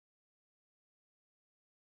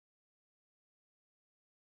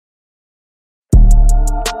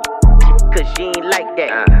cause she ain't like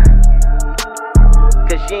that.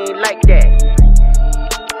 Cause she ain't like that.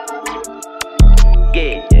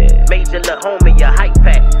 Yeah, major lil' homie, your hype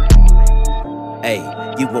pack. Hey,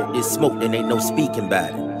 you want this smoke, then ain't no speaking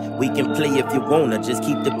about it. We can play if you wanna, just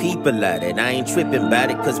keep the people at it. I ain't tripping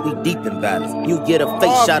about it, cause we deep in battles. You get a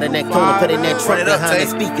face shot in that corner, put in that trunk behind the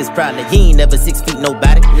speakers probably. You ain't never 6 feet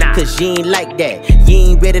nobody, cause you ain't like that. You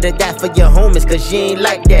ain't ready to die for your homies, cause you ain't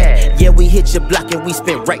like that. Yeah, we hit your block and we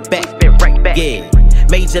spin right back. Yeah,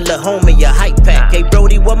 major lil' homie, your hype pack. Hey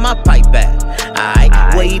Brody, where my pipe at?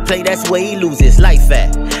 Alright, where he play, that's where he lose his life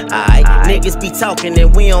at. Alright, niggas be talking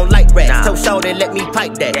and we don't like rats. Told Shawty let me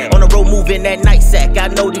pipe that. On the road moving that night sack. I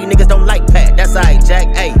know these niggas don't like Pat. That's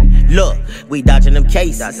SayJack. Hey, look, we dodging them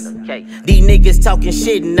cases. These niggas talking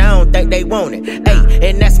shit and I don't think they want it. Hey,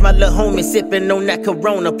 and that's my lil' homie sipping on that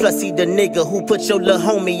Corona. Plus he the nigga who put your lil'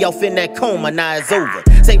 homie off in that coma. Now it's over.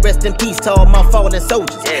 Say rest in peace to all my fallen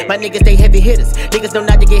soldiers. My niggas, they heavy hitters. Niggas know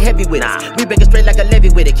not to get heavy with us. We bang it straight like a levy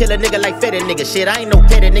with it. Kill a nigga like fetty nigga. Shit, I ain't no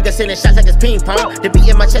petty nigga sending shots like it's ping pong. The beat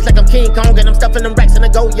in my chest like I'm King Kong. And I'm stuffing them racks in the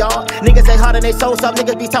go yard. Niggas say hard and they so soft.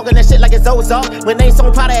 Niggas be talking that shit like it's Ozark. When they ain't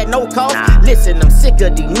so proud at no cost. Listen, I'm sick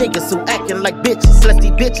of these niggas who acting like bitches. Plus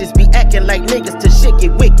these bitches be acting like niggas till shit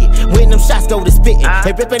get wicked. When them shots go to spitting,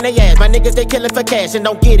 they ripping their ass. My niggas, they killing for cash and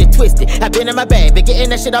don't get it twisted. I been in my bag, been getting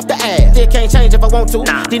that shit off the ass. Still can't change if I want to.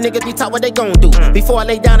 These niggas be taught what they gon' do. Before I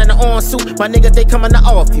lay down in the orange suit, my niggas, they coming to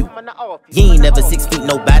off you. You ain't never 6 feet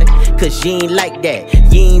nobody, cause you ain't like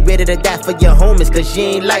that. You ain't ready to die for your homies, cause you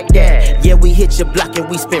ain't like that. Yeah, we hit your block and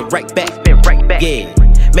we spin right back. Yeah,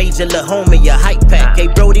 major lil' homie, your hype pack. Hey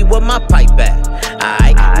Brody, where my pipe at?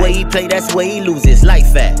 Alright, where he play, that's where he lose his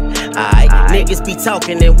life at. Alright, niggas be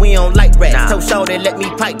talking and we don't like rats. Told Shawty let me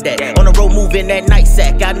pipe that. On the road moving that night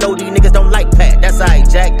sack. I know these niggas don't like Pat. That's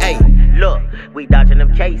SayJack. Hey, look, we dodging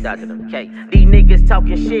them cases. These niggas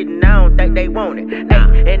talking shit and I don't think they want it.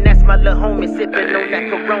 Hey, and that's my lil' homie sipping on that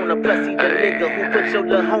Corona. Plus he the nigga who put your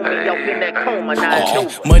lil' homie off in that coma. Now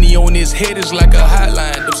it's over. Money on his head is like a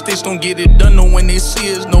hotline. Them sticks don't get it done, no when they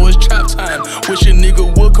see us, know it's trap time. Wish a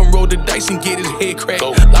nigga would come roll the dice and get his head cracked.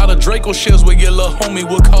 Lot of Draco shells where your lil' homie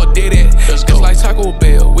would call dead at. It's like Taco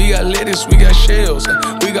Bell. We got lettuce, we got shells.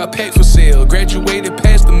 We got pack for sale. Graduated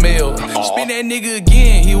past the mail. Spin that nigga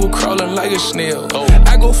again, he was crawling like a snail.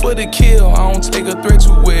 I go for the kill, I don't take a threat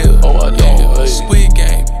too well. Squid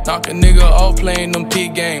game, knock a nigga off playing them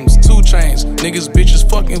pig games. 2 chains, niggas bitches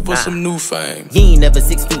fucking for some new fame. You ain't never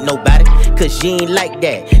 6 feet nobody, cause you ain't like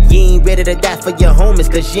that. You ain't ready to die for your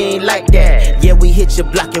homies, cause you ain't like that. Yeah, we hit your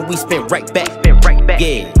block and we spin right back.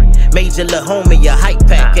 Yeah, major lil' homie, your hype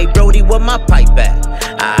pack. Hey Brody, where my pipe at?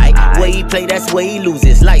 Alright, where he play, that's where he lose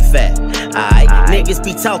his life at. Alright, niggas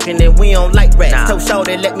be talking and we don't like rats. Told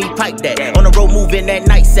Shawty let me pipe that. On the road moving that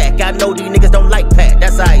night sack. I know these niggas don't like Pat.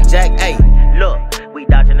 That's SayJack. Hey, look, we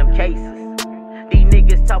dodging them cases. These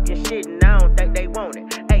niggas talking shit and I don't think they want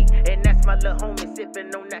it. Hey, and that's my lil' homie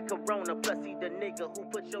sipping on that Corona. Plus he the nigga who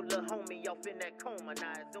put your lil' homie off in that coma.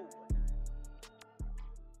 Now it's over.